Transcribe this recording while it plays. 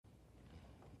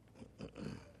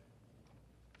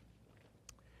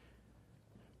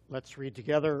Let's read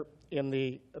together in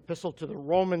the Epistle to the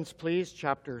Romans, please,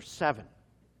 chapter 7.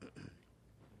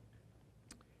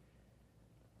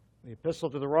 The Epistle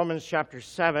to the Romans, chapter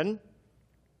 7.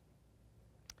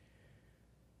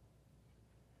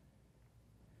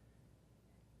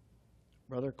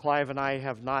 Brother Clive and I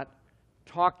have not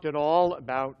talked at all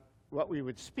about what we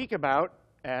would speak about,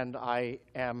 and I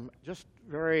am just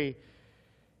very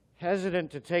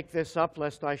hesitant to take this up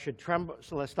lest I should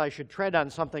tread on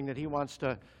something that he wants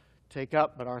to take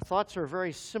up. But our thoughts are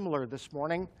very similar this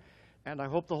morning, and I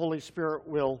hope the Holy Spirit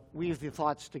will weave the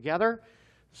thoughts together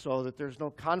so that there's no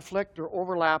conflict or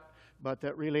overlap, but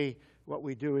that really what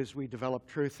we do is we develop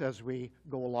truth as we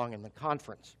go along in the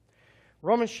conference.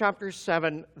 Romans chapter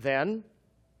 7 then,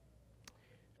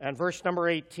 and verse number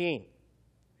 18.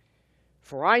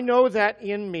 For I know that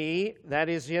in me, that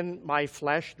is in my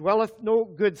flesh, dwelleth no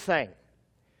good thing.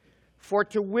 For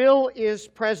to will is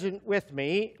present with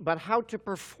me, but how to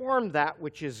perform that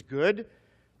which is good,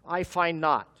 I find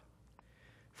not.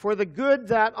 For the good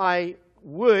that I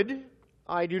would,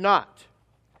 I do not.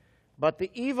 But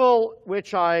the evil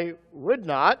which I would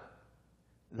not,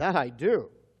 that I do.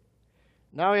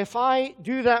 Now if I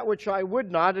do that which I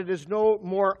would not, it is no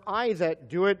more I that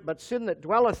do it, but sin that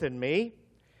dwelleth in me.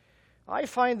 I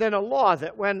find then a law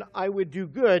that when I would do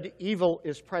good, evil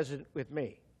is present with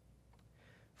me.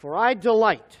 For I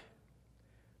delight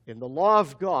in the law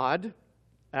of God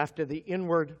after the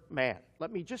inward man.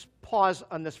 Let me just pause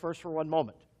on this verse for one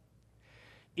moment.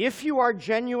 If you are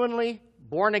genuinely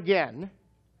born again,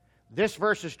 this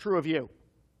verse is true of you.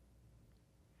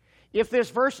 If this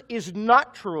verse is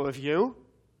not true of you,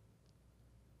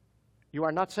 you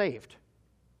are not saved.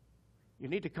 You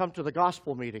need to come to the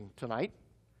gospel meeting tonight,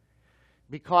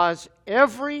 because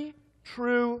every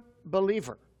true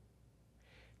believer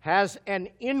has an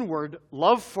inward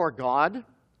love for God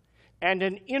and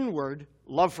an inward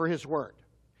love for His Word.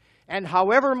 And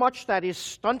however much that is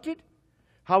stunted,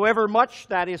 however much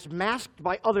that is masked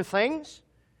by other things,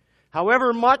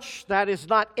 however much that is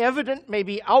not evident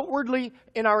maybe outwardly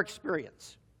in our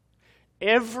experience,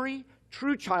 every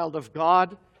true child of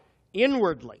God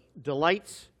inwardly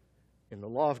delights in the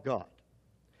law of God.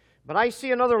 But I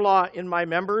see another law in my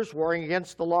members, warring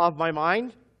against the law of my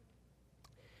mind,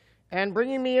 and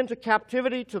bringing me into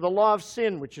captivity to the law of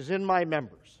sin which is in my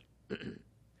members.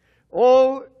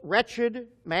 O wretched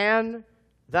man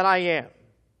that I am,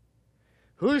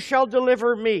 who shall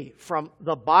deliver me from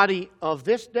the body of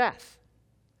this death?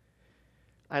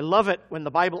 I love it when the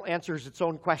Bible answers its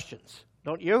own questions,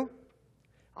 don't you?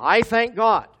 I thank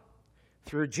God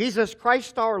through Jesus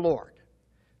Christ our Lord.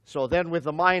 So then with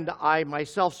the mind I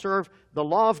myself serve the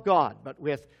law of God, but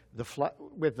with the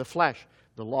flesh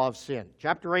the law of sin.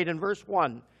 Chapter 8 and verse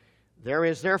 1, there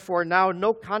is therefore now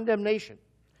no condemnation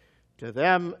to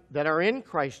them that are in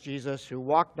Christ Jesus, who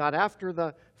walk not after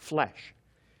the flesh,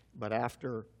 but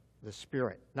after the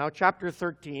Spirit. Now chapter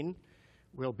 13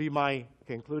 will be my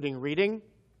concluding reading.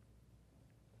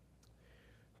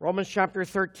 Romans chapter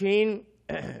 13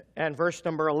 and verse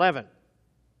number 11.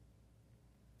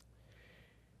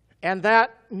 And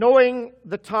that, knowing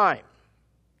the time,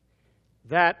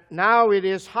 that now it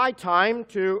is high time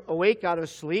to awake out of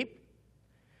sleep,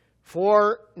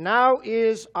 for now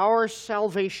is our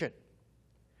salvation,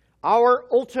 our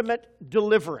ultimate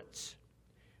deliverance,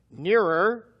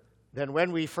 nearer than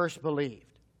when we first believed.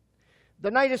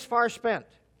 The night is far spent.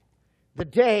 The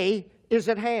day is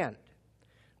at hand.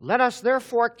 Let us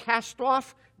therefore cast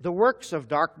off the works of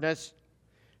darkness,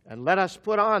 and let us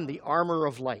put on the armor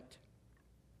of light.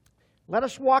 Let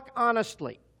us walk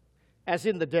honestly, as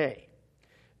in the day,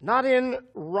 not in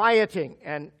rioting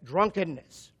and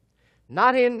drunkenness,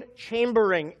 not in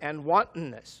chambering and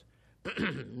wantonness,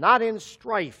 not in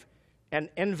strife and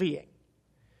envying,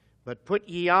 but put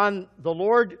ye on the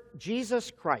Lord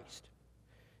Jesus Christ,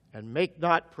 and make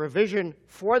not provision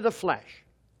for the flesh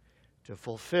to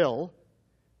fulfill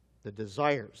the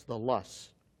desires, the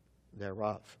lusts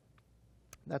thereof.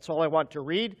 That's all I want to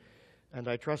read, and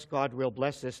I trust God will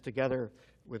bless this together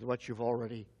with what you've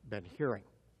already been hearing.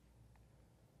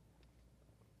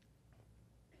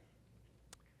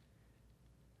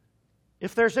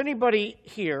 If there's anybody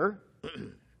here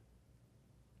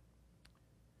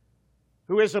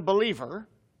who is a believer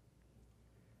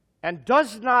and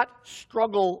does not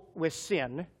struggle with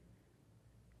sin,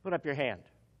 put up your hand.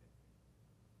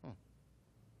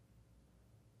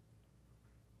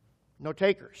 No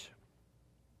takers.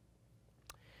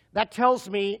 That tells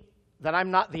me that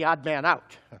I'm not the odd man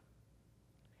out,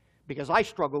 because I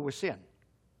struggle with sin.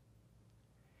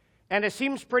 And it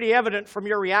seems pretty evident from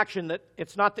your reaction that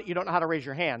it's not that you don't know how to raise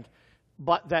your hand,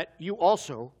 but that you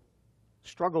also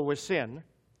struggle with sin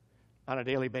on a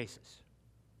daily basis.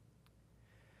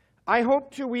 I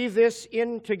hope to weave this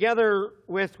in together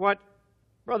with what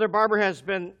Brother Barber has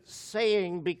been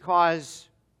saying, because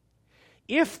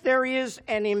if there is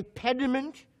an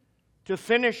impediment to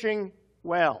finishing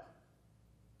well,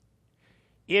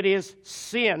 it is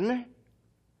sin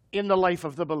in the life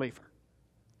of the believer.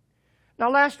 Now,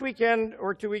 last weekend,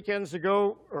 or 2 weekends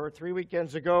ago, or 3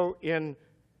 weekends ago, in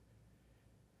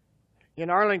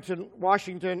Arlington,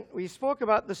 Washington, we spoke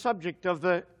about the subject of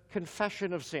the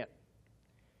confession of sin.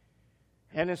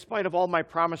 And in spite of all my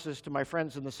promises to my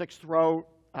friends in the sixth row,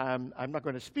 I'm not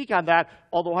going to speak on that,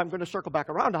 although I'm going to circle back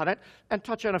around on it and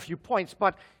touch on a few points.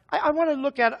 But I want to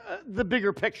look at the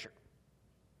bigger picture.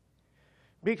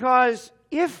 Because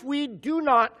if we do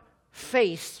not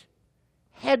face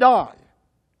head-on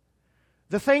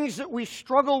the things that we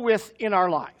struggle with in our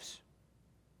lives,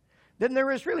 then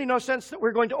there is really no sense that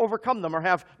we're going to overcome them or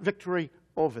have victory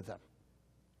over them.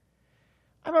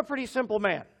 I'm a pretty simple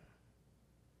man,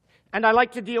 and I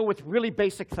like to deal with really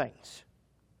basic things.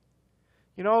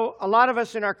 You know, a lot of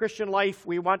us in our Christian life,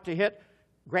 we want to hit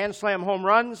grand slam home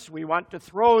runs. We want to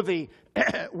throw the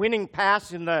winning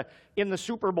pass in the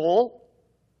Super Bowl.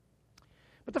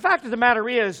 But the fact of the matter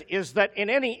is that in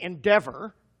any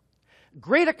endeavor,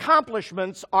 great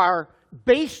accomplishments are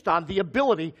based on the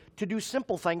ability to do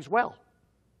simple things well.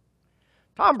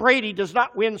 Tom Brady does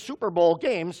not win Super Bowl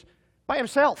games by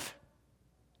himself.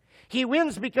 He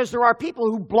wins because there are people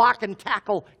who block and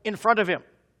tackle in front of him.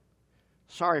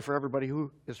 Sorry for everybody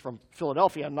who is from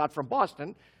Philadelphia and not from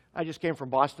Boston. I just came from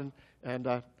Boston, and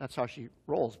that's how she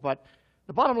rolls. But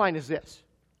the bottom line is this.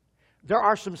 There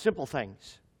are some simple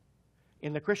things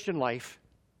in the Christian life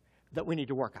that we need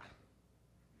to work on.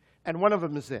 And one of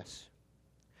them is this.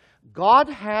 God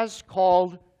has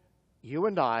called you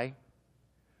and I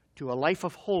to a life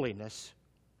of holiness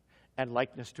and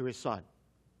likeness to His Son.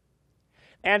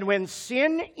 And when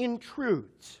sin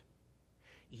intrudes,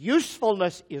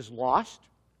 usefulness is lost,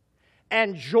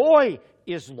 and joy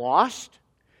is lost,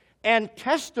 and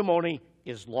testimony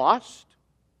is lost,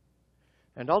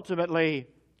 and ultimately,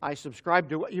 I subscribe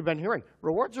to what you've been hearing.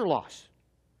 Rewards are lost,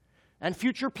 and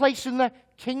future place in the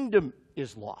kingdom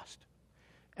is lost.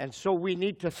 And so we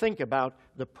need to think about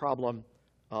the problem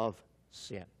of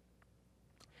sin.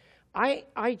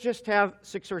 I just have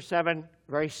 6 or 7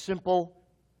 very simple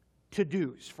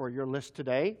to-dos for your list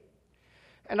today.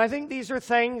 And I think these are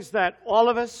things that all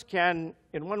of us can,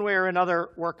 in one way or another,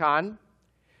 work on,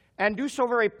 and do so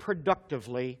very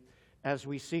productively as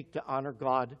we seek to honor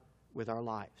God with our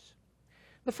lives.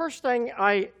 The first thing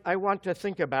I want to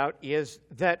think about is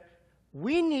that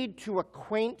we need to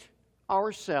acquaint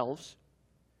ourselves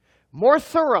more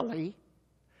thoroughly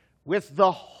with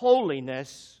the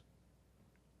holiness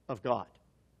of God.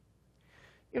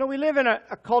 You know, we live in a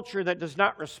culture that does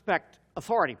not respect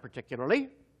authority particularly.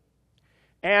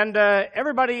 And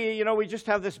everybody, you know, we just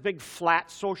have this big flat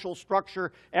social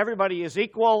structure. Everybody is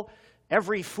equal.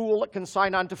 Every fool that can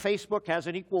sign on to Facebook has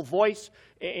an equal voice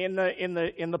in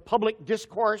the public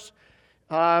discourse.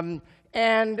 And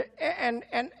actually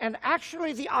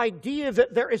the idea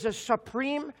that there is a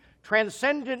supreme,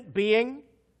 transcendent being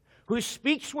who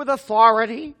speaks with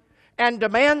authority and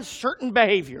demands certain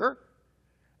behavior,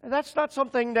 that's not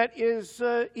something that is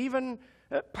even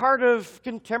part of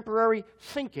contemporary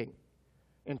thinking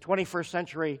in 21st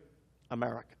century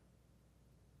America.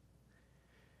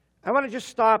 I want to just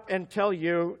stop and tell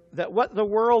you that what the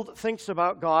world thinks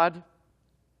about God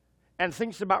and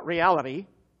thinks about reality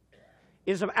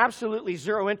is of absolutely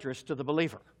zero interest to the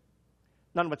believer.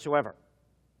 None whatsoever.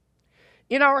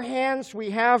 In our hands,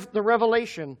 we have the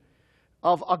revelation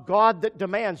of a God that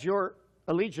demands your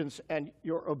allegiance and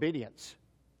your obedience.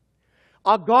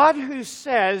 A God who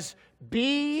says,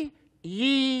 "Be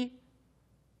ye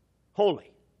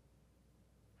holy,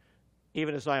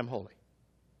 even as I am holy."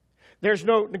 There's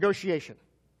no negotiation.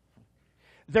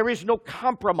 There is no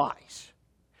compromise.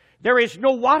 There is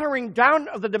no watering down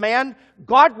of the demand.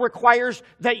 God requires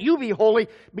that you be holy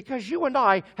because you and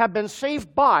I have been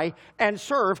saved by and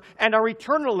serve and are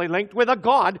eternally linked with a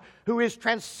God who is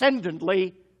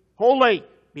transcendently holy.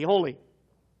 Be holy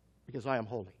because I am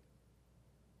holy.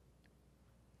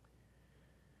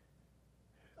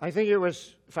 I think it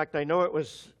was, in fact, I know it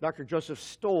was Dr. Joseph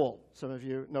Stowell. Some of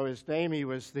you know his name. He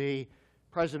was the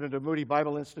president of Moody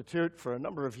Bible Institute for a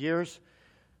number of years.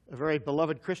 A very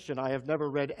beloved Christian. I have never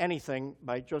read anything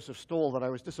by Joseph Stowell that I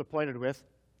was disappointed with.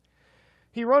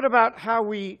 He wrote about how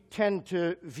we tend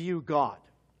to view God.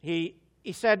 He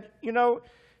said,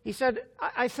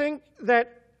 I think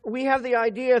that we have the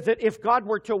idea that if God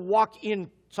were to walk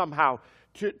in somehow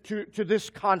to this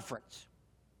conference,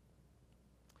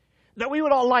 that we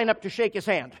would all line up to shake his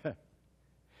hand,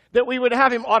 that we would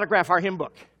have him autograph our hymn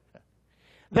book,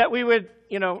 that we would,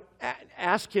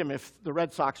 ask him if the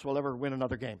Red Sox will ever win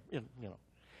another game,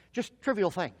 just trivial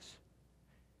things.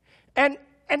 And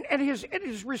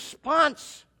his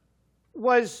response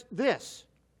was this,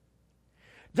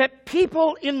 that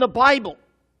people in the Bible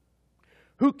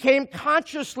who came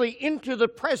consciously into the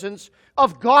presence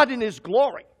of God in His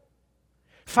glory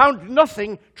found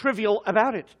nothing trivial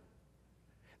about it.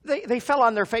 They fell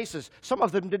on their faces. Some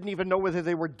of them didn't even know whether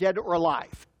they were dead or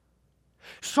alive.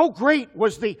 So great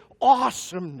was the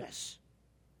awesomeness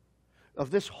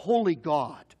of this holy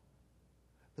God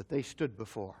that they stood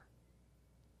before.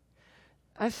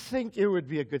 I think it would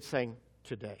be a good thing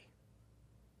today.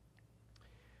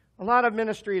 A lot of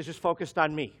ministry is just focused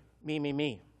on me.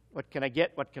 Me. What can I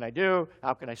get? What can I do?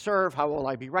 How can I serve? How will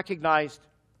I be recognized?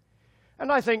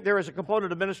 And I think there is a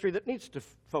component of ministry that needs to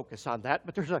focus on that,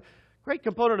 but there's a great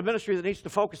component of ministry that needs to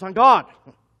focus on God,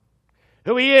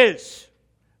 who He is,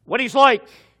 what He's like,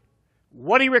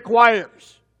 what He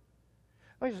requires.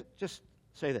 Let me just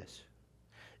say this.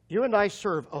 You and I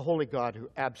serve a holy God who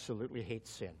absolutely hates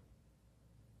sin.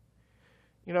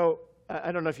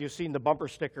 I don't know if you've seen the bumper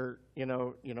sticker,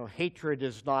 hatred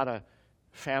is not a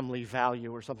family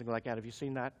value or something like that. Have you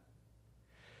seen that?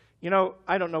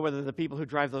 I don't know whether the people who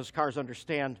drive those cars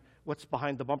understand what's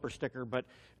behind the bumper sticker, but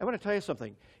I want to tell you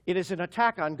something. It is an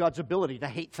attack on God's ability to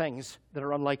hate things that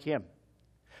are unlike Him.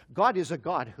 God is a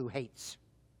God who hates.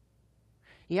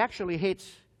 He actually hates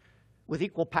with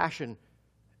equal passion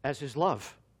as His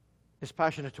love is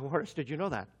passionate toward us. Did you know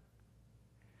that?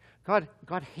 God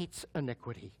hates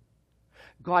iniquity.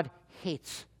 God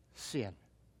hates sin.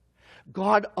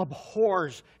 God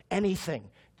abhors anything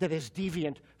that is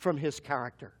deviant from His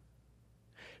character.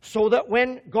 So that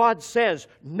when God says,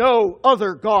 no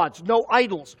other gods, no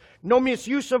idols, no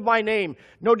misuse of my name,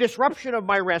 no disruption of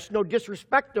my rest, no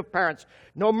disrespect of parents,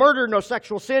 no murder, no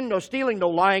sexual sin, no stealing, no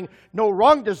lying, no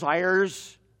wrong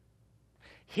desires,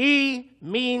 He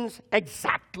means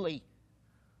exactly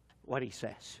what He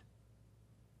says.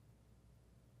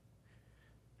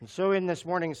 And so in this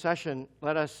morning's session,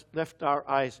 let us lift our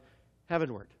eyes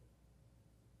heavenward.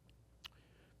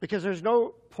 Because there's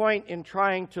no point in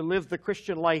trying to live the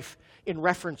Christian life in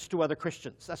reference to other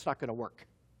Christians. That's not going to work.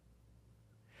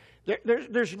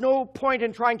 There's no point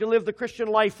in trying to live the Christian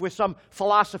life with some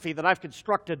philosophy that I've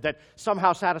constructed that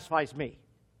somehow satisfies me.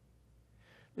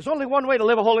 There's only one way to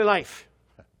live a holy life.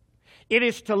 It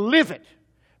is to live it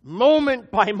moment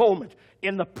by moment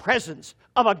in the presence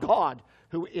of a God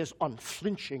who is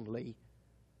unflinchingly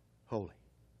holy.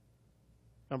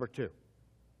 Number two.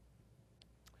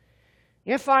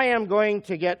 If I am going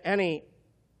to get any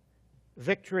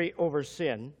victory over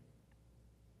sin,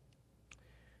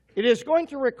 it is going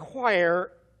to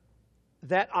require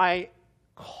that I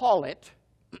call it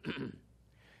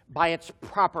by its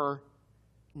proper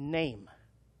name.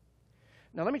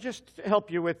 Now, let me just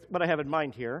help you with what I have in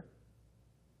mind here.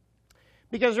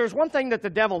 Because there's one thing that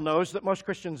the devil knows that most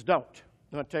Christians don't.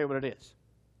 I'm going to tell you what it is.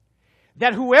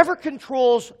 That whoever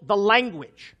controls the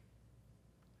language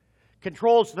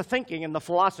controls the thinking and the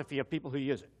philosophy of people who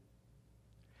use it.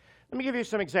 Let me give you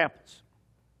some examples.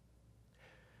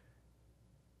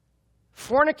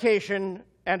 Fornication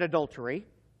and adultery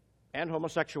and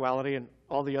homosexuality and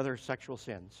all the other sexual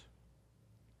sins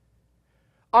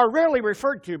are rarely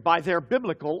referred to by their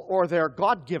biblical or their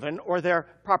God-given or their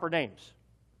proper names.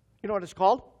 You know what it's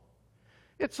called?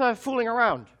 It's fooling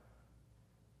around.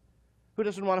 Who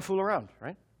doesn't want to fool around,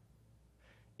 right?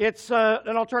 It's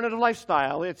an alternative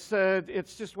lifestyle. It's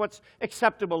just what's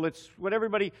acceptable. It's what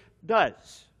everybody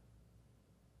does.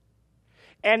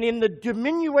 And in the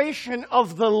diminution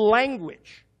of the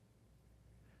language,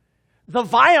 the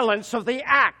violence of the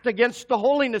act against the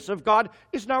holiness of God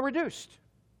is now reduced.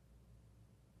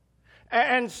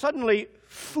 And suddenly,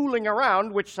 fooling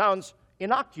around, which sounds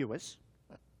innocuous,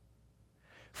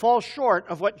 falls short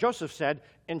of what Joseph said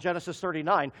in Genesis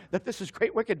 39, that this is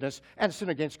great wickedness and sin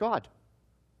against God.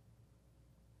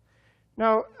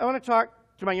 Now, I want to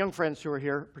talk to my young friends who are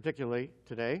here, particularly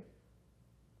today,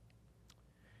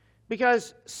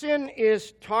 because sin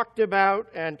is talked about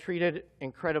and treated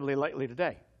incredibly lightly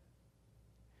today.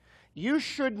 You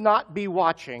should not be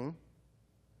watching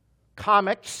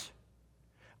comics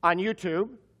on YouTube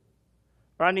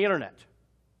or on the internet,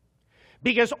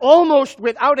 because almost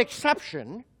without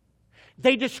exception,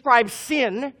 they describe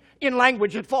sin in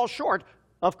language that falls short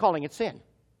of calling it sin.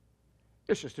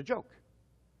 It's just a joke.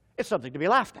 It's something to be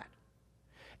laughed at.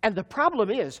 And the problem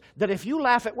is that if you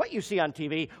laugh at what you see on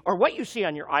TV or what you see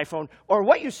on your iPhone or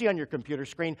what you see on your computer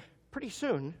screen, pretty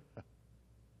soon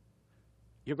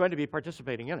you're going to be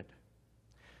participating in it.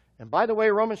 And by the way,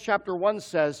 Romans chapter 1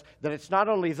 says that it's not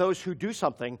only those who do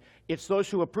something, it's those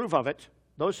who approve of it,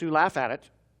 those who laugh at it,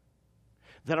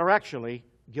 that are actually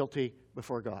guilty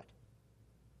before God.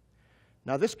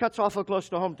 Now, this cuts awful close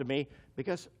to home to me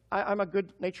because I'm a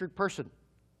good-natured person.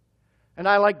 And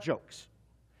I like jokes.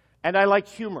 And I like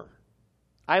humor.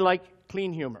 I like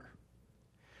clean humor.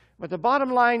 But the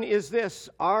bottom line is this: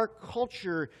 our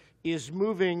culture is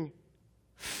moving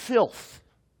filth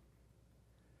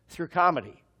through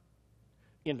comedy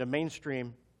into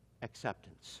mainstream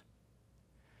acceptance.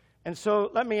 And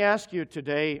so let me ask you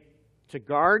today to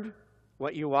guard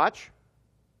what you watch.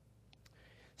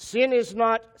 Sin is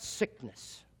not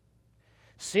sickness.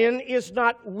 Sin is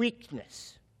not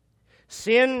weakness.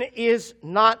 Sin is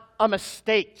not a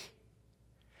mistake.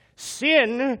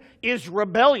 Sin is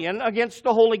rebellion against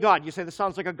the holy God. You say, this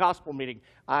sounds like a gospel meeting.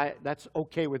 That's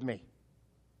okay with me.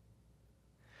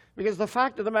 Because the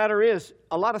fact of the matter is,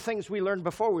 a lot of things we learned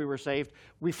before we were saved,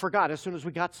 we forgot as soon as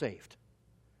we got saved.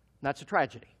 And that's a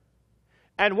tragedy.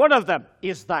 And one of them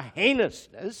is the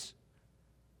heinousness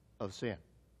of sin.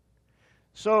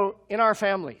 So, in our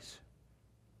families,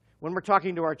 when we're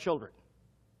talking to our children,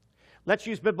 let's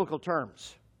use biblical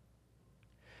terms.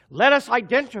 Let us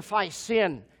identify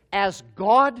sin as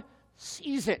God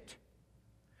sees it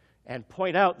and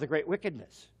point out the great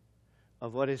wickedness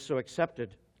of what is so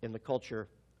accepted in the culture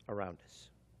around us.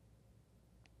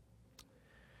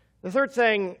 The third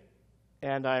thing,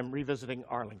 and I'm revisiting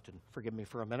Arlington, forgive me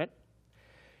for a minute,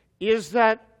 is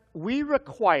that we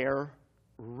require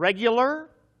regular,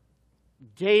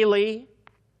 daily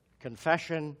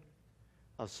confession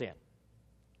of sin.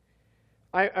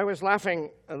 I was laughing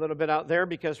a little bit out there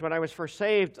because when I was first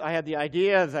saved, I had the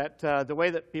idea that the way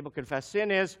that people confess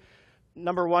sin is,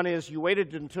 number one is you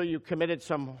waited until you committed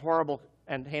some horrible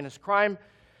and heinous crime,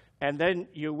 and then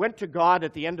you went to God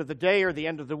at the end of the day or the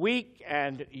end of the week,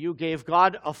 and you gave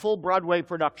God a full Broadway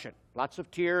production. Lots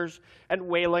of tears and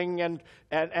wailing,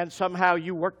 and somehow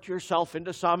you worked yourself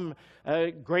into some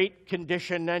great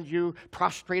condition, and you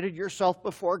prostrated yourself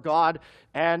before God,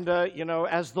 and,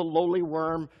 as the lowly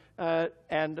worm, I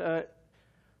don't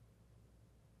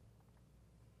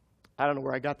know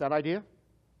where I got that idea,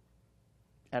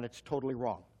 and it's totally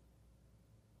wrong.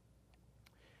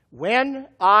 When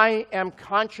I am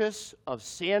conscious of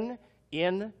sin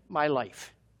in my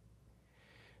life,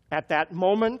 at that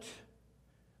moment,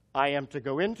 I am to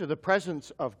go into the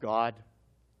presence of God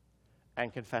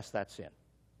and confess that sin.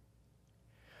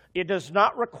 It does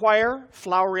not require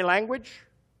flowery language.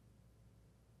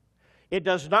 It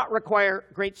does not require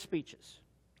great speeches.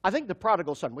 I think the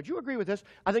prodigal son, would you agree with this?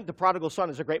 I think the prodigal son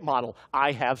is a great model.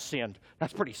 I have sinned.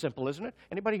 That's pretty simple, isn't it?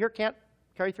 Anybody here can't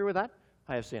carry through with that?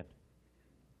 I have sinned.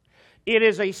 It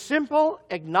is a simple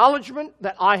acknowledgement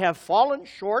that I have fallen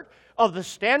short of the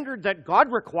standard that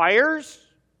God requires.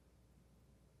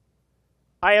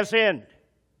 I have sinned.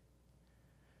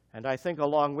 And I think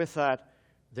along with that,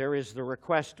 there is the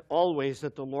request always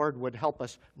that the Lord would help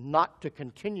us not to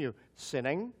continue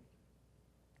sinning.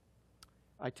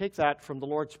 I take that from the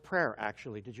Lord's Prayer,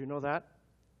 actually. Did you know that?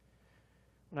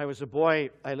 When I was a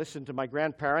boy, I listened to my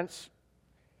grandparents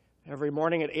every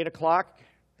morning at 8 o'clock,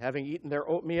 having eaten their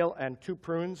oatmeal and 2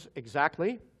 prunes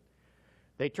exactly.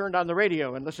 They turned on the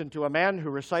radio and listened to a man who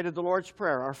recited the Lord's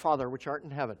Prayer, Our Father, which art in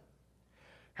heaven.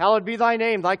 Hallowed be thy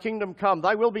name, thy kingdom come,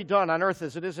 thy will be done on earth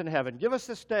as it is in heaven. Give us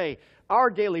this day our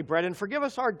daily bread, and forgive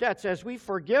us our debts as we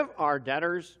forgive our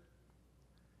debtors.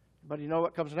 But you know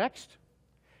what comes next?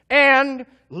 And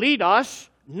lead us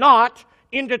not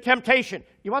into temptation.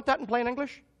 You want that in plain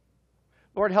English?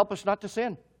 Lord, help us not to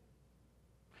sin.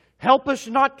 Help us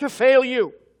not to fail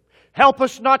you. Help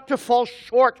us not to fall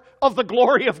short of the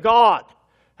glory of God.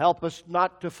 Help us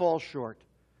not to fall short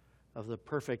of the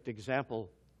perfect example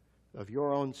of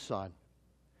your own Son.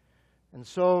 And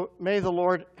so may the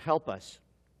Lord help us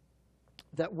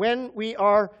that when we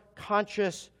are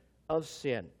conscious of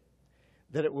sin,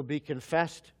 that it will be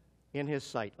confessed in His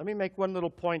sight. Let me make one little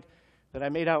point that I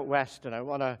made out west, and I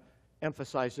want to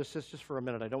emphasize this just for a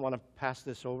minute. I don't want to pass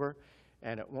this over,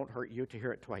 and it won't hurt you to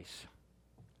hear it twice.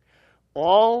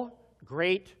 All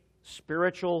great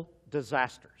spiritual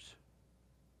disasters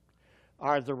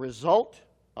are the result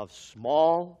of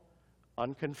small,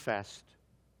 unconfessed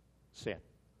sin.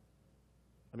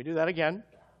 Let me do that again.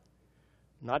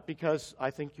 Not because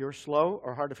I think you're slow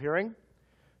or hard of hearing,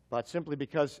 but simply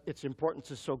because its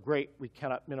importance is so great we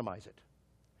cannot minimize it.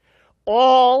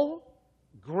 All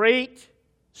great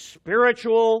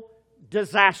spiritual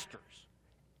disasters,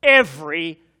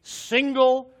 every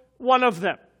single one of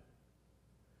them,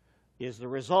 is the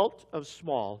result of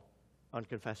small,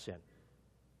 unconfessed sin.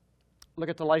 Look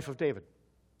at the life of David.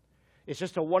 is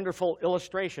just a wonderful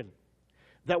illustration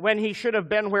that when he should have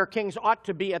been where kings ought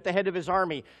to be at the head of his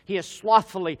army, he is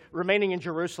slothfully remaining in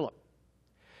Jerusalem.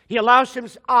 He allows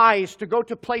his eyes to go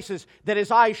to places that his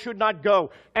eyes should not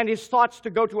go, and his thoughts to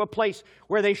go to a place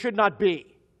where they should not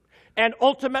be. And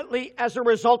ultimately, as a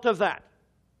result of that,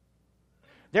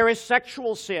 there is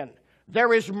sexual sin,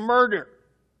 there is murder,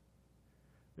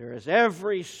 there is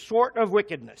every sort of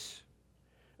wickedness.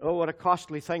 Oh, what a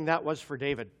costly thing that was for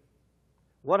David.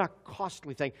 What a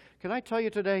costly thing. Can I tell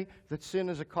you today that sin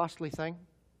is a costly thing?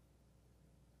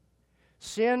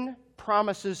 Sin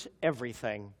promises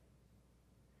everything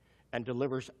and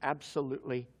delivers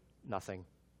absolutely nothing.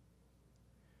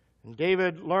 And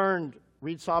David learned,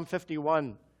 read Psalm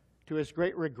 51, to his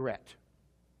great regret,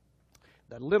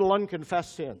 that little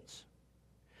unconfessed sins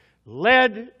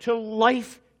led to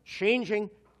life-changing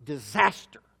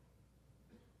disaster.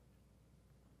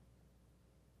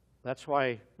 That's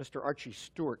why Mr. Archie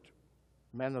Stewart,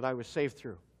 man that I was saved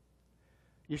through,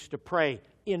 used to pray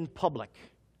in public,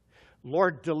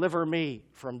 Lord, deliver me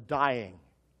from dying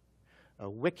a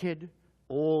wicked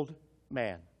old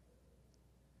man.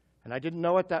 And I didn't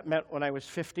know what that meant when I was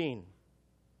 15.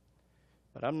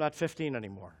 But I'm not 15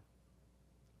 anymore.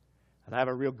 And I have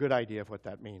a real good idea of what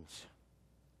that means.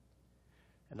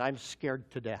 And I'm scared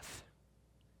to death.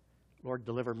 Lord,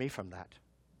 deliver me from that.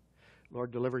 Lord,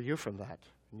 deliver you from that,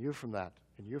 and you from that,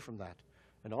 and you from that,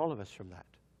 and all of us from that.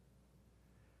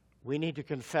 We need to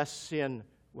confess sin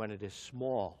when it is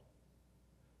small,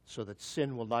 so that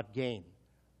sin will not gain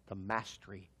the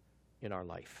mastery in our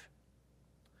life.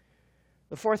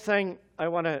 The fourth thing I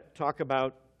want to talk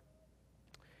about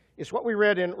is what we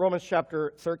read in Romans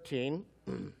chapter 13.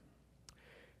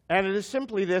 And it is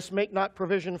simply this: make not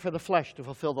provision for the flesh to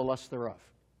fulfill the lust thereof.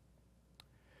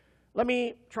 Let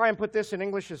me try and put this in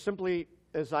English as simply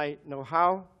as I know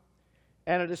how.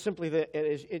 And it is simply that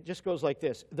it just goes like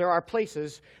this. There are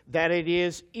places that it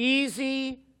is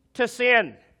easy to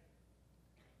sin.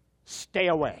 Stay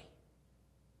away.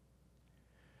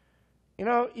 You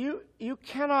know, you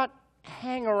cannot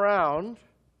hang around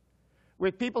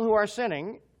with people who are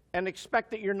sinning and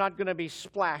expect that you're not going to be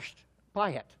splashed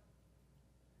by it.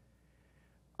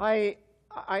 I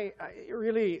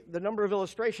really, the number of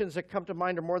illustrations that come to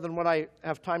mind are more than what I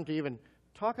have time to even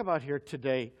talk about here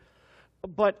today.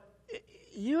 But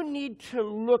you need to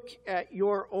look at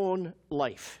your own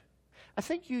life. I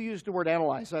think you used the word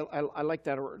analyze. I like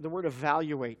that, or the word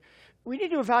evaluate. We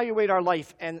need to evaluate our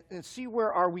life and see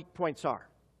where our weak points are.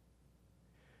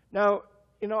 Now,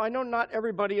 you know, I know not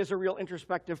everybody is a real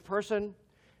introspective person,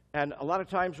 and a lot of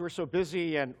times we're so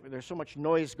busy and there's so much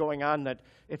noise going on that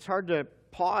it's hard to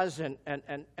pause and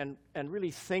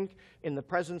really think in the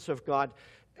presence of God.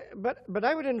 But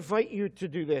I would invite you to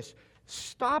do this.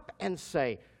 Stop and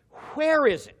say, where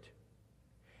is it?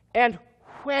 And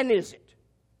when is it?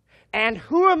 And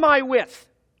who am I with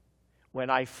when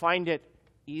I find it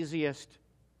easiest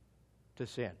to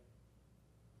sin?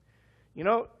 You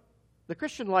know, the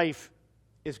Christian life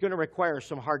is going to require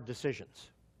some hard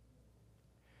decisions.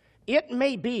 It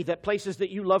may be that places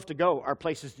that you love to go are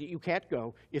places that you can't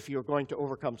go if you're going to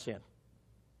overcome sin.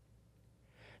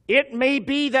 It may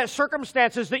be that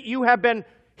circumstances that you have been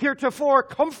heretofore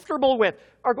comfortable with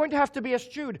are going to have to be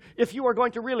eschewed if you are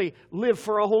going to really live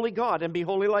for a holy God and be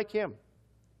holy like Him.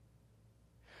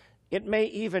 It may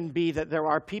even be that there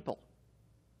are people.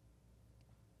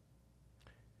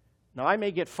 Now, I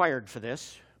may get fired for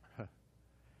this,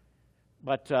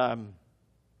 but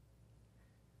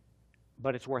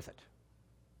it's worth it.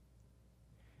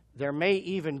 There may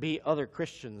even be other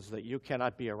Christians that you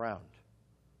cannot be around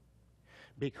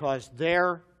because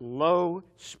their low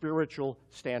spiritual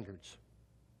standards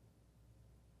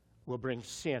will bring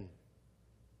sin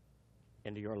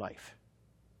into your life.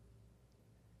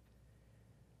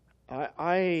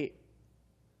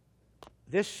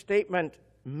 This statement,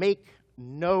 make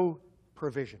no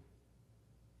provision.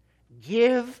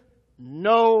 Give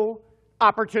no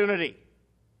opportunity.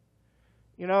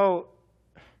 You know,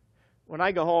 when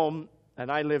I go home,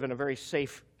 and I live in a very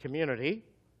safe community,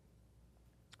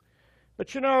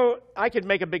 but you know, I could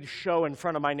make a big show in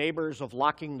front of my neighbors of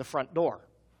locking the front door.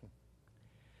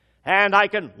 And I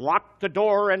can lock the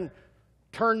door and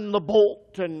turn the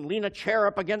bolt and lean a chair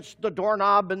up against the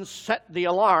doorknob and set the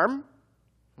alarm.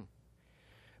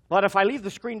 But if I leave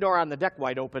the screen door on the deck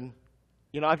wide open,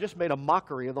 you know, I've just made a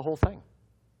mockery of the whole thing.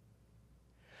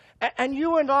 And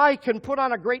you and I can put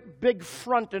on a great big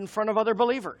front in front of other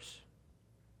believers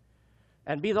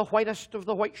and be the whitest of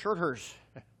the white shirters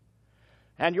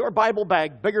and your Bible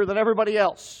bag bigger than everybody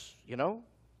else, you know.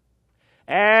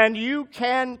 And you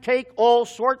can take all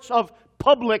sorts of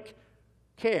public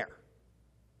care.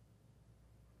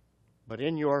 But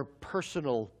in your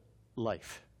personal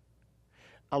life,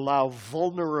 allow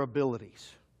vulnerabilities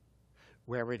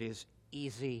where it is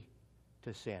easy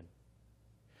to sin.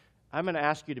 I'm going to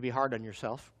ask you to be hard on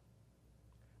yourself.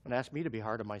 I'm going to ask me to be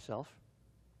hard on myself.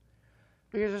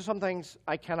 Because there's some things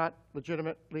I cannot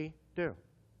legitimately do.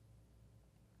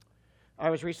 I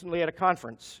was recently at a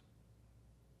conference.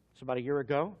 It's about a year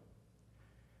ago.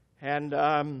 And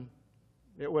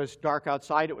it was dark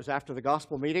outside. It was after the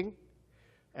gospel meeting.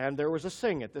 And there was a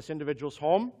sing at this individual's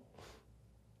home.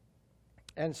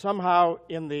 And somehow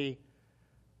in the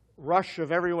rush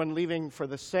of everyone leaving for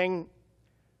the sing,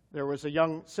 there was a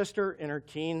young sister in her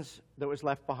teens that was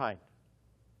left behind.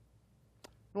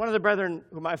 One of the brethren,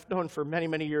 whom I've known for many,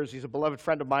 many years, he's a beloved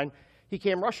friend of mine, he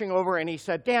came rushing over and he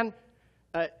said, Dan,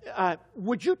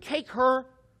 would you take her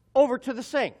over to the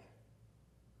sing?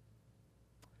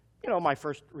 You know, my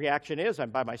first reaction is, I'm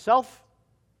by myself,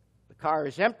 the car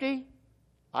is empty,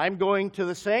 I'm going to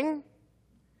the sing.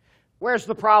 Where's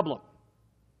the problem?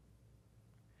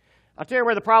 I'll tell you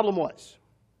where the problem was.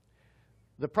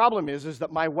 The problem is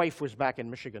that my wife was back in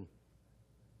Michigan.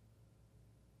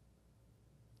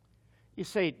 You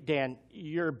say, Dan,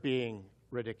 you're being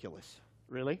ridiculous.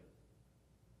 Really?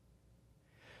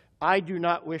 I do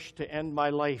not wish to end my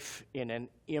life in an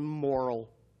immoral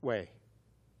way.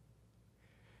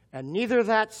 And neither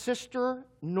that sister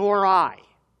nor I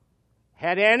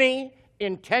had any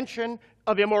intention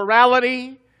of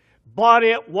immorality, but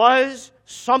it was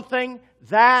something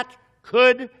that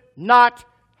could not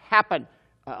happen.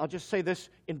 I'll just say this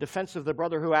in defense of the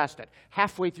brother who asked it.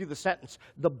 Halfway through the sentence,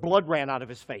 the blood ran out of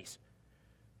his face.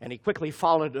 And he quickly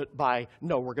followed it by,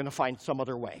 no, we're going to find some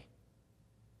other way.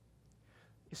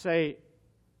 You say,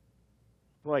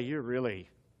 boy, you're really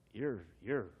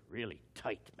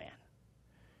tight, man.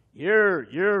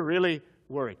 You're really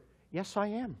worried. Yes, I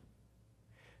am.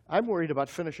 I'm worried about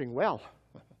finishing well.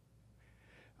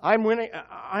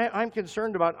 I'm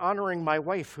concerned about honoring my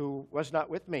wife who was not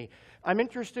with me. I'm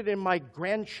interested in my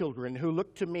grandchildren who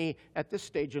look to me, at this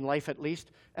stage in life at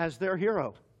least, as their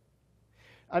hero.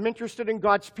 I'm interested in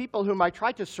God's people whom I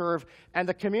try to serve and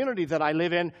the community that I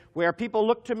live in where people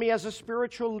look to me as a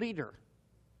spiritual leader.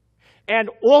 And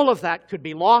all of that could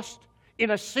be lost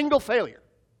in a single failure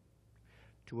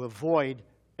to avoid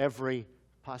every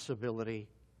possibility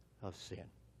of sin.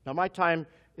 Now, my time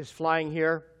is flying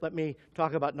here. Let me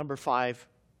talk about number 5.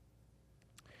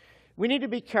 We need to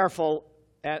be careful,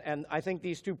 and I think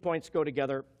these 2 points go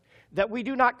together, that we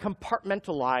do not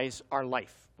compartmentalize our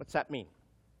life. What's that mean?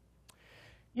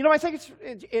 You know, I think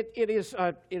it is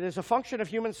a function of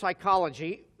human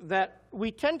psychology that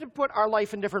we tend to put our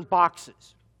life in different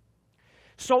boxes.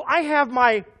 So I have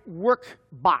my work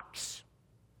box.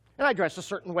 And I dress a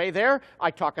certain way there.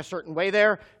 I talk a certain way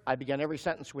there. I begin every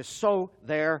sentence with so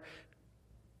there.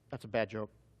 That's a bad joke.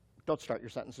 Don't start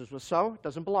your sentences with so. It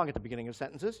doesn't belong at the beginning of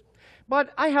sentences.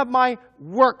 But I have my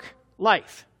work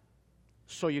life.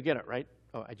 So you get it, right?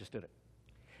 Oh, I just did it.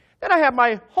 Then I have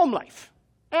my home life.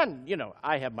 And, you know,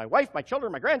 I have my wife, my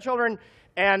children, my grandchildren,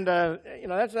 and, you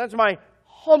know, that's my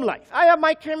home life. I have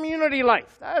my community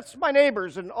life. That's my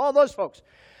neighbors and all those folks.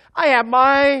 I have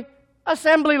my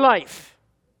assembly life.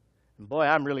 And boy,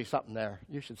 I'm really something there.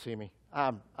 You should see me.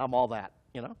 I'm all that,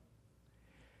 you know.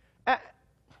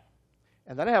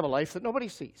 And then I have a life that nobody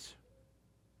sees.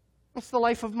 It's the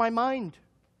life of my mind.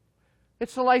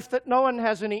 It's the life that no one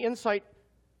has any insight.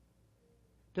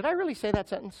 Did I really say that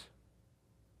sentence?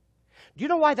 Do you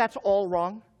know why that's all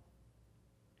wrong?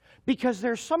 Because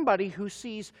there's somebody who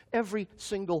sees every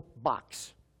single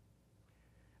box.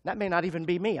 That may not even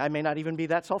be me. I may not even be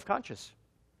that self-conscious.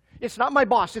 It's not my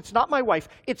boss. It's not my wife.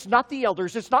 It's not the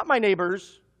elders. It's not my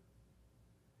neighbors.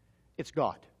 It's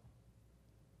God.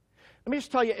 Let me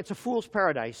just tell you, it's a fool's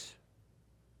paradise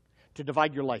to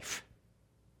divide your life.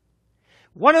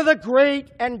 One of the great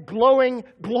and glowing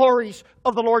glories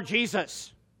of the Lord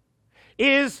Jesus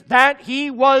is that he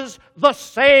was the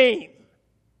same.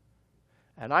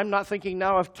 And I'm not thinking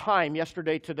now of time,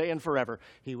 yesterday, today, and forever.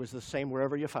 He was the same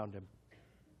wherever you found him.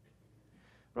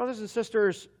 Brothers and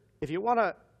sisters, if you want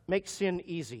to make sin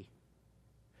easy,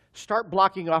 start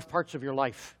blocking off parts of your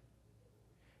life,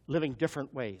 living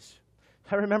different ways.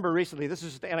 I remember recently, this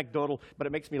is just anecdotal, but it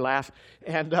makes me laugh,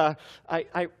 and I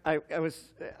was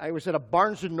at a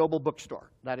Barnes & Noble bookstore.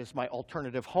 That is my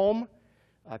alternative home.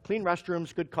 Clean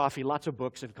restrooms, good coffee, lots of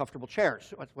books, and comfortable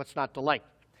chairs. What's not to like?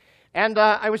 And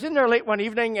I was in there late one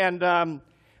evening, and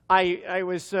I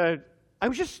was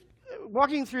just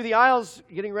walking through the aisles,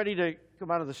 getting ready to come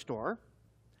out of the store,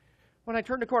 when I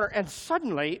turned the corner, and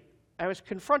suddenly I was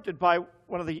confronted by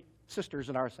one of the sisters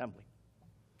in our assembly.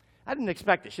 I didn't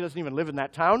expect it. She doesn't even live in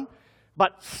that town.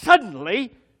 But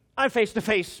suddenly, I'm face to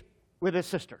face with his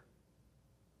sister.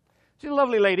 She's a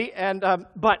lovely lady,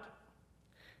 but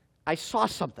I saw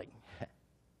something.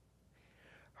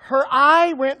 Her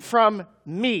eye went from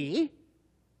me,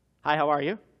 hi, how are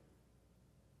you,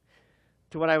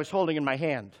 to what I was holding in my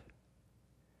hand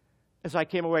as I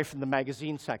came away from the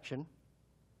magazine section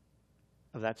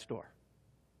of that store.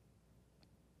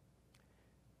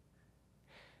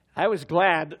 I was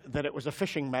glad that it was a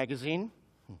fishing magazine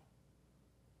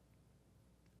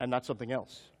and not something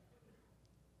else.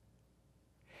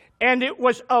 And it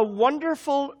was a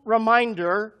wonderful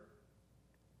reminder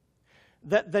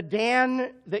that the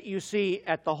Dan that you see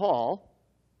at the hall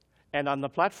and on the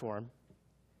platform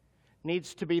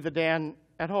needs to be the Dan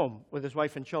at home with his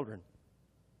wife and children.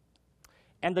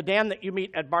 And the Dan that you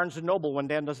meet at Barnes & Noble when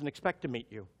Dan doesn't expect to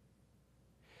meet you.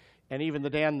 And even the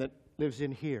Dan that lives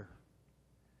in here.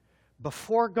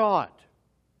 Before God,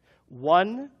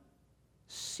 one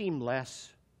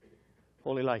seamless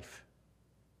holy life.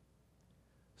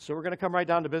 So we're going to come right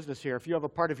down to business here. If you have a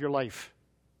part of your life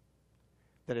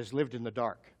that is lived in the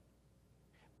dark,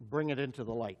 bring it into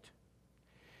the light.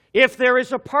 If there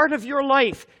is a part of your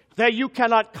life that you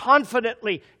cannot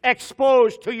confidently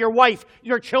expose to your wife,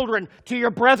 your children, to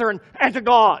your brethren, and to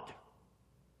God,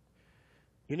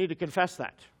 you need to confess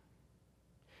that.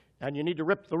 And you need to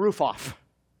rip the roof off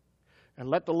and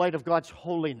let the light of God's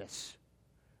holiness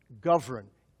govern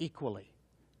equally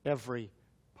every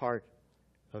part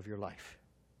of your life.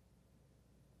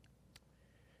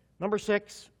 Number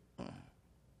 6,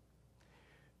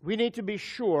 we need to be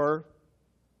sure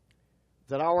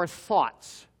that our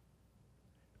thoughts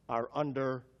are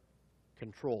under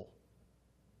control.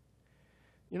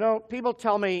 You know, people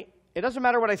tell me, it doesn't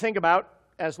matter what I think about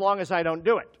as long as I don't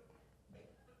do it.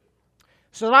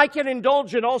 So that I can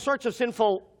indulge in all sorts of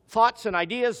sinful thoughts and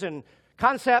ideas and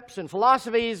concepts and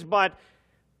philosophies, but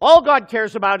all God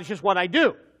cares about is just what I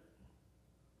do.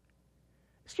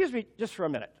 Excuse me just for a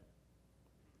minute.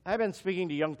 I've been speaking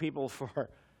to young people for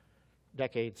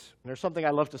decades, and there's something I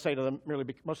love to say to them,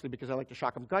 mostly because I like to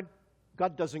shock them.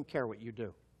 God doesn't care what you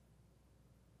do.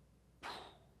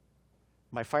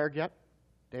 Am I fired yet,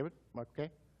 David?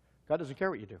 Okay. God doesn't care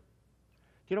what you do. Do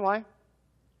you know why?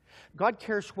 God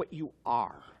cares what you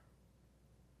are.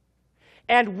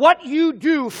 And what you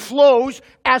do flows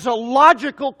as a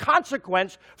logical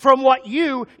consequence from what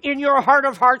you, in your heart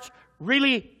of hearts,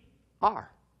 really are.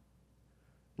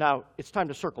 Now, it's time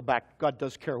to circle back. God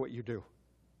does care what you do.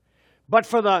 But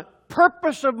for the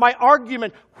purpose of my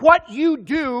argument, what you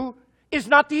do is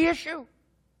not the issue.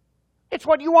 It's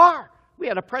what you are. We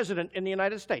had a president in the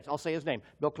United States, I'll say his name,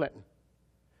 Bill Clinton.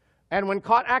 And when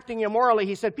caught acting immorally,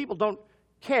 he said, people don't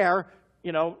care,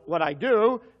 what I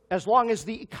do, as long as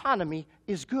the economy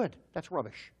is good. That's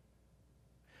rubbish.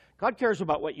 God cares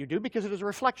about what you do because it is a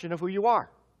reflection of who you are.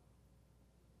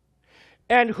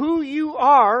 And who you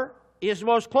are is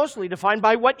most closely defined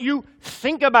by what you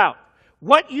think about,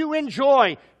 what you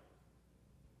enjoy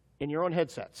in your own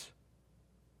headsets.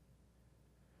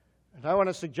 And I want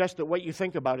to suggest that what you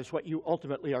think about is what you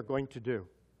ultimately are going to do.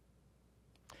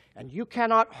 And you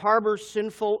cannot harbor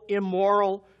sinful,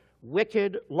 immoral,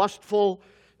 wicked, lustful,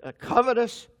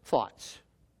 covetous thoughts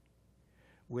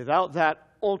without that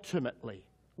ultimately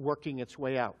working its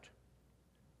way out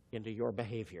into your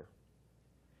behavior.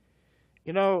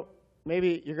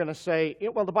 Maybe you're going to say,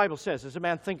 well, the Bible says, as a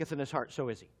man thinketh in his heart, so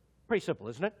is he. Pretty simple,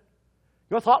 isn't it?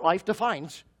 Your thought life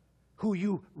defines who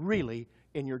you really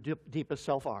in your deepest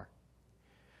self are.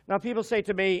 Now, people say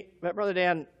to me, Brother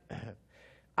Dan,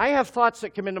 I have thoughts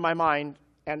that come into my mind,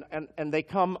 and they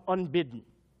come unbidden.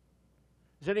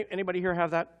 Does anybody here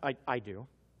have that? I do.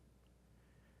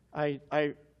 I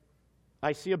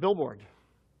see a billboard,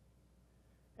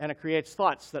 and it creates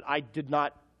thoughts that I did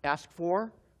not ask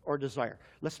for or desire.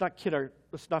 Let's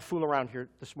not fool around here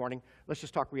this morning. Let's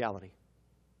just talk reality.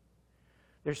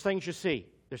 There's things you see.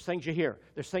 There's things you hear.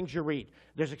 There's things you read.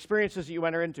 There's experiences that you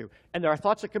enter into. And there are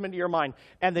thoughts that come into your mind.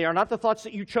 And they are not the thoughts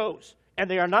that you chose. And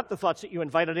they are not the thoughts that you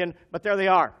invited in, but there they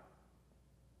are.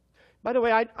 By the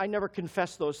way, I never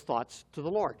confess those thoughts to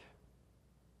the Lord.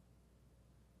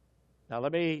 Now,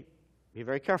 let me be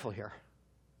very careful here.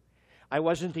 I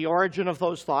wasn't the origin of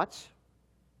those thoughts.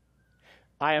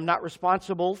 I am not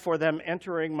responsible for them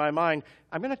entering my mind.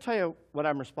 I'm going to tell you what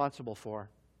I'm responsible for.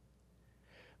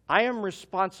 I am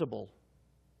responsible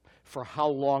for how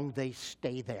long they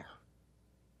stay there.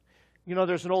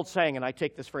 There's an old saying, and I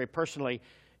take this very personally.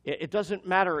 It doesn't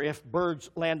matter if birds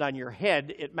land on your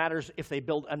head. It matters if they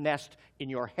build a nest in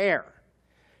your hair.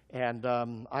 And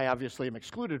I obviously am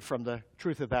excluded from the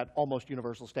truth of that almost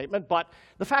universal statement. But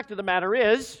the fact of the matter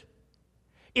is,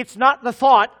 It's not the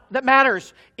thought that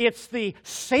matters. It's the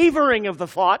savoring of the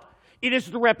thought. It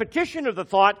is the repetition of the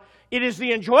thought. It is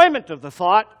the enjoyment of the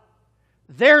thought.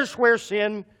 There's where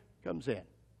sin comes in.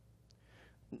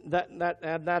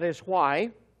 That is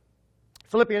why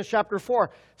Philippians chapter 4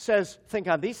 says, think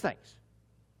on these things.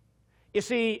 You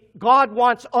see, God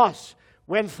wants us,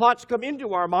 when thoughts come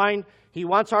into our mind, He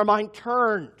wants our mind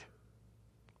turned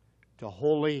to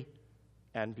holy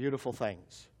and beautiful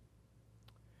things.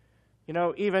 You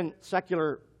know, even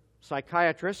secular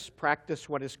psychiatrists practice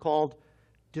what is called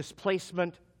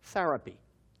displacement therapy.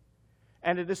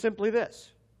 And it is simply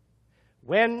this.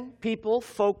 When people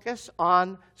focus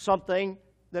on something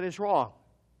that is wrong,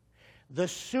 the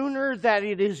sooner that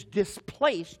it is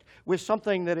displaced with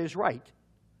something that is right,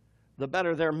 the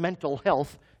better their mental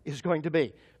health is going to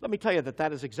be. Let me tell you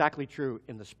that is exactly true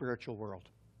in the spiritual world.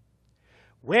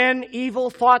 When evil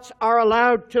thoughts are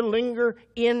allowed to linger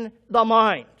in the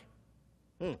mind,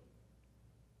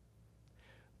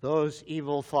 those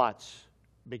evil thoughts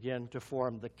begin to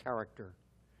form the character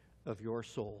of your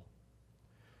soul.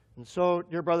 And so,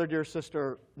 dear brother, dear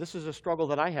sister, this is a struggle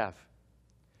that I have.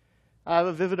 I have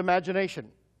a vivid imagination.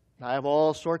 I have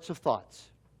all sorts of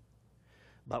thoughts.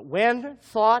 But when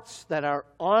thoughts that are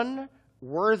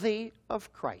unworthy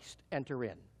of Christ enter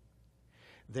in,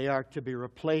 they are to be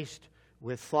replaced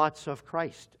with thoughts of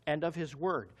Christ and of His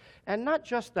Word. And not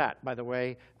just that, by the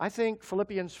way. I think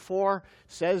Philippians 4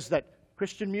 says that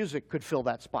Christian music could fill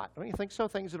that spot. Don't you think so?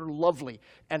 Things that are lovely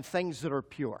and things that are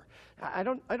pure. I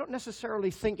don't necessarily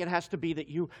think it has to be that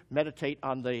you meditate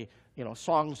on the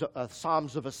Psalms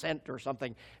of Ascent or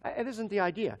something. It isn't the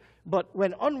idea. But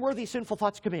when unworthy, sinful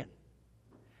thoughts come in,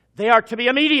 they are to be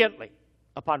immediately,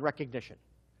 upon recognition,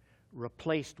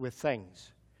 replaced with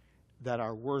things that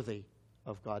are worthy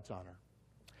of God's honor.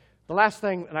 The last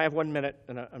thing, and I have 1 minute,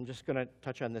 and I'm just going to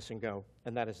touch on this and go,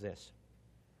 and that is this.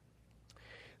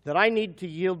 That I need to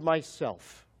yield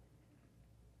myself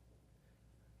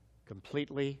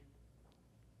completely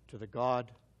to the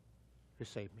God who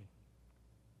saved me.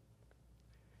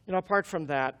 Apart from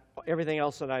that, everything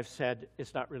else that I've said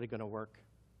is not really going to work.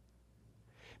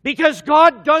 Because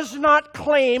God does not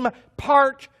claim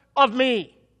part of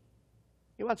me.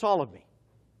 He wants all of me.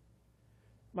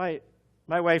 My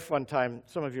wife one time,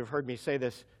 some of you have heard me say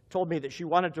this, told me that she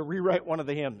wanted to rewrite one of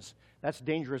the hymns. That's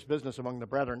dangerous business among the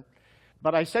brethren.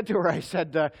 But I said to her,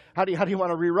 how do you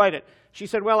want to rewrite it? She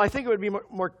said, well, I think it would be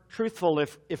more truthful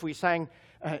if we sang,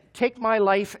 take my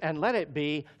life and let it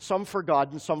be, some for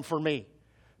God and some for me.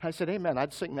 I said, amen,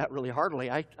 I'd sing that really heartily.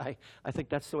 I think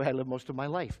that's the way I live most of my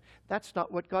life. That's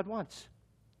not what God wants.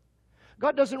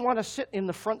 God doesn't want to sit in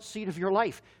the front seat of your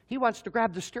life. He wants to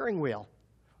grab the steering wheel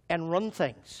and run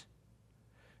things.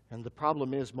 And the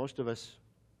problem is, most of us,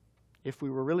 if we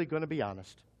were really going to be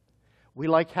honest, we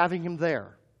like having Him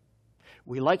there.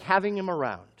 We like having Him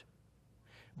around.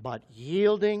 But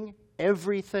yielding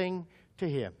everything to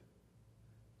Him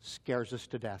scares us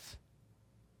to death.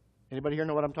 Anybody here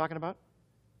know what I'm talking about?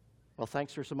 Well,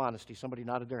 thanks for some honesty. Somebody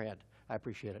nodded their head. I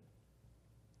appreciate it.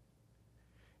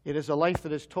 It is a life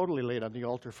that is totally laid on the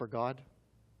altar for God,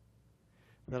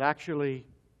 that actually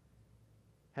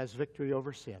has victory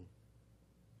over sin.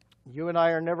 You and I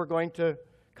are never going to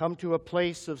come to a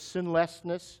place of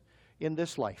sinlessness in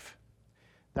this life.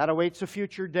 That awaits a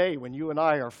future day when you and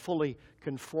I are fully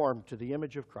conformed to the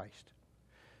image of Christ.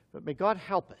 But may God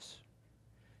help us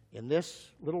in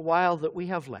this little while that we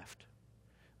have left,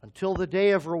 until the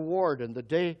day of reward and the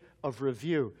day of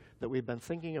review that we've been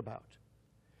thinking about.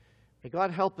 May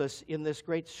God help us in this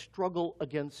great struggle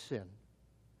against sin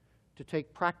to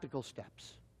take practical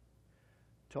steps,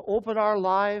 to open our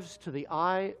lives to the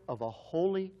eye of a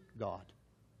holy God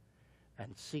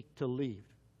and seek to lead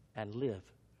and live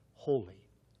holy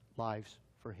lives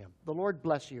for Him. The Lord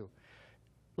bless you.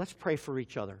 Let's pray for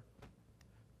each other.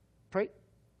 Pray.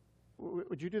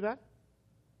 Would you do that?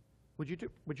 Would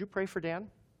you pray for Dan?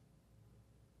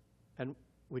 And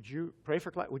would you pray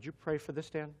for this,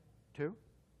 Dan, too?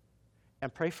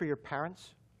 And pray for your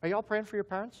parents? Are you all praying for your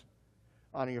parents?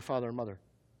 Honor your father and mother.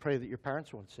 Pray that your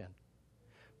parents won't sin.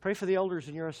 Pray for the elders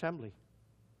in your assembly.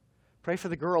 Pray for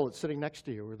the girl that's sitting next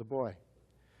to you or the boy.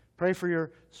 Pray for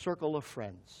your circle of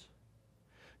friends.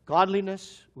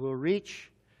 Godliness will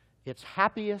reach its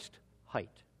happiest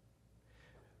height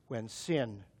when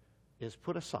sin is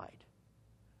put aside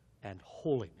and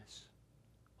holiness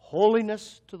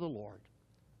to the Lord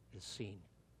is seen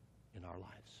in our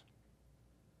lives.